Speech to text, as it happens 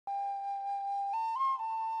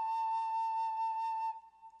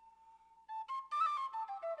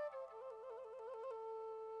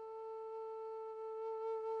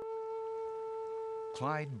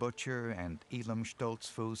Clyde Butcher and Elam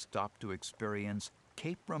Stoltzfus stopped to experience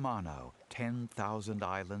Cape Romano, 10,000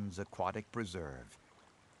 Islands Aquatic Preserve.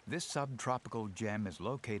 This subtropical gem is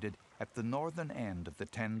located at the northern end of the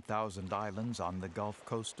 10,000 Islands on the Gulf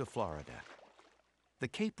Coast of Florida. The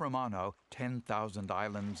Cape Romano 10,000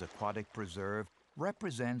 Islands Aquatic Preserve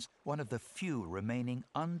represents one of the few remaining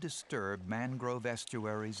undisturbed mangrove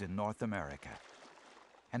estuaries in North America.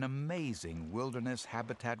 An amazing wilderness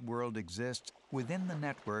habitat world exists within the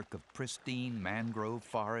network of pristine mangrove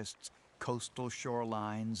forests, coastal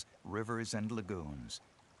shorelines, rivers, and lagoons.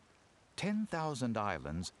 10,000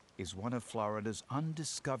 Islands is one of Florida's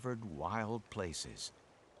undiscovered wild places.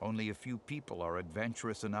 Only a few people are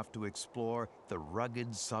adventurous enough to explore the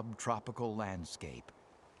rugged subtropical landscape,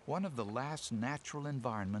 one of the last natural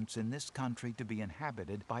environments in this country to be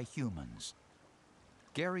inhabited by humans.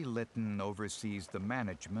 Gary Litton oversees the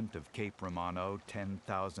management of Cape Romano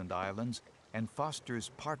 10,000 Islands and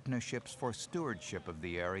fosters partnerships for stewardship of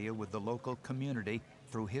the area with the local community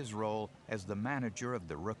through his role as the manager of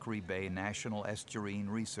the Rookery Bay National Estuarine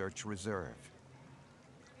Research Reserve.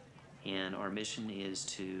 And our mission is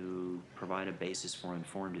to provide a basis for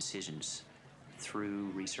informed decisions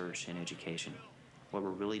through research and education. What we're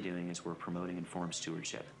really doing is we're promoting informed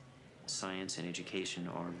stewardship. Science and education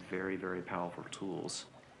are very, very powerful tools,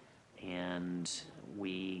 and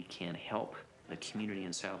we can help the community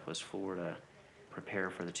in Southwest Florida prepare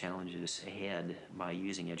for the challenges ahead by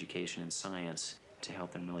using education and science to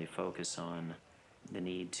help them really focus on the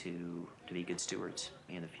need to be good stewards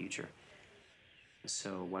in the future.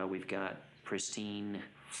 So while we've got pristine,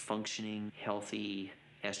 functioning, healthy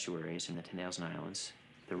estuaries in the 10,000 Islands,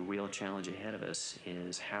 the real challenge ahead of us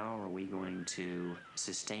is how are we going to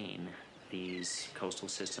sustain these coastal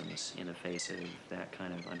systems in the face of that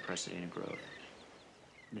kind of unprecedented growth.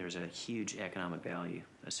 There's a huge economic value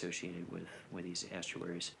associated with these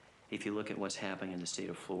estuaries. If you look at what's happening in the state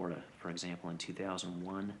of Florida, for example, in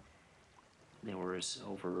 2001, there was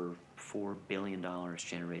over $4 billion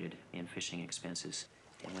generated in fishing expenses.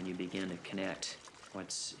 And when you begin to connect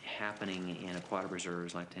what's happening in aquatic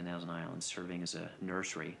reserves like 10,000 Islands, serving as a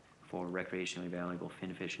nursery for recreationally valuable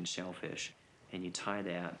finfish and shellfish, and you tie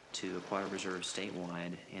that to aquatic reserves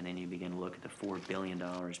statewide, and then you begin to look at the $4 billion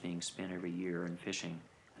being spent every year in fishing,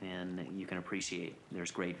 and you can appreciate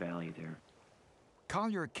there's great value there.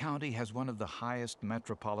 Collier County has one of the highest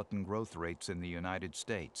metropolitan growth rates in the United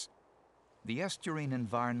States. The estuarine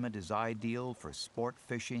environment is ideal for sport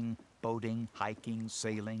fishing, boating, hiking,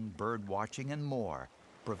 sailing, bird watching, and more,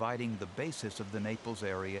 providing the basis of the Naples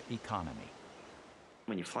area economy.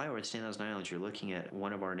 When you fly over the 10,000 Islands, you're looking at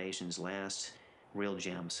one of our nation's last real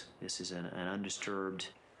gems. This is an undisturbed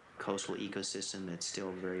coastal ecosystem that's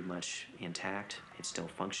still very much intact. It's still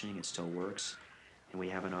functioning, it still works, and we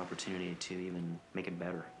have an opportunity to even make it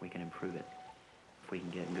better. We can improve it. If we can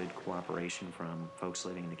get good cooperation from folks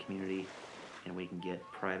living in the community, and we can get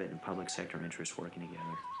private and public sector interests working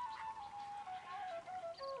together.